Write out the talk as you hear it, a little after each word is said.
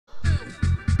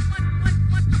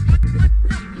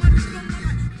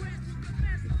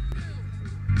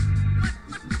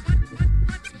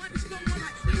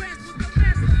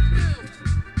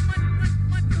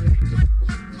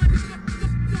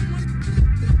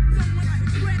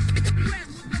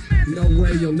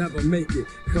way, you'll never make it.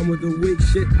 Come with the weak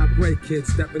shit, I break it.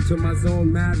 Step into my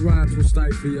zone, mad rhymes will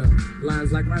stifle ya.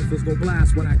 Lines like rifles go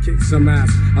blast when I kick some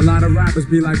ass. A lot of rappers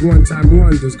be like one-time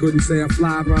wonders. Couldn't say a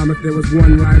fly rhyme if there was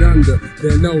one right under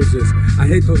their noses. I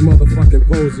hate those motherfucking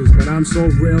posers, but I'm so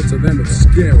real to them it's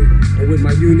scary. And with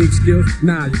my unique skills,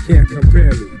 nah, you can't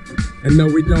compare me. And no,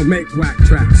 we don't make whack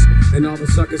tracks. And all the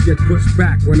suckers get pushed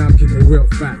back when I'm kicking real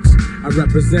facts. I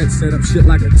represent, set up shit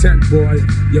like a tent boy.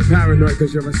 You're paranoid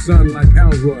cause you're a son like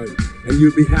Elroy. And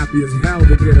you'd be happy as hell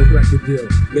to get a record deal.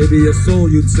 Maybe your soul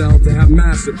you'd sell to have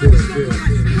mass appeal.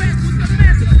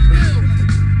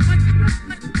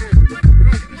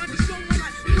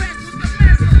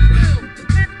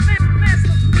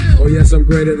 Oh yes, I'm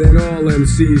greater than all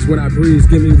MCs. When I breeze,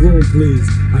 give me room please.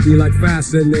 I be like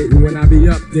fascinating when I be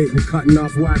updating, cutting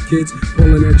off white kids,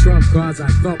 pulling their trump cards. I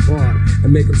thump hard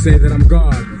and make them say that I'm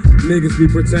God. Niggas be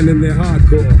pretending they're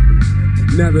hardcore,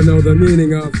 never know the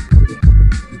meaning of.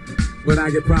 But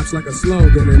I get props like a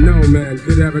slogan, and no man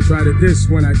could ever try to diss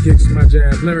when I kicks my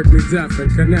jam. Lyrically deaf and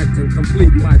connecting,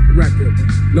 complete mic record.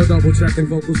 No double checking,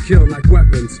 vocals kill like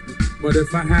weapons. But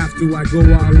if I have to, I go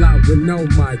all out with no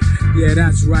mic. Yeah,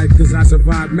 that's right, cause I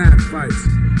survive mad fights.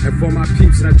 And for my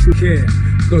peeps, I true care.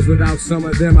 Cause without some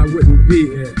of them, I wouldn't be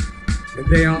here. And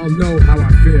they all know how I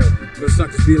feel. The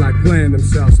suckers be like playing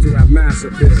themselves to have mass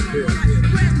appeal.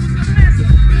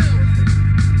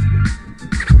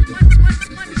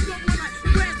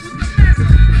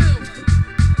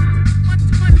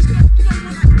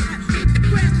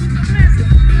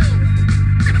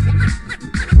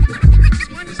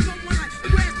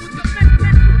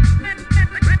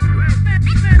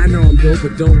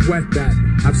 But don't wet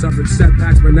that. I've suffered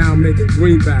setbacks, but now I'm making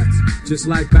greenbacks. Just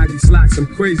like baggy slacks, some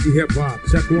crazy hip-hop.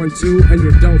 Check 1, 2, and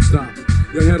you don't stop.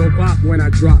 Your head'll bop when I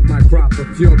drop my crop of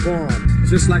pure bomb.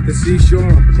 Just like the seashore,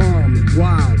 I'm calm and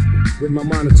wild with my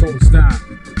monotone style.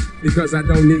 Because I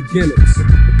don't need gimmicks.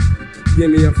 Give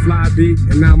me a fly beat,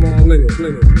 and I'm all in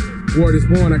it. Word is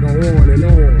born, I go on and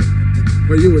on.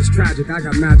 For you it's tragic, I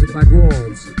got magic like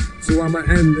wands. So I'ma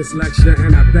end this lecture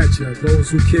and I betcha those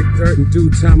who kick dirt in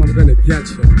due time I'm gonna get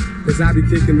ya. Cause I be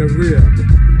kicking the real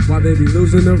while they be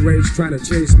losing the race trying to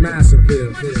chase mass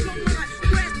appeal.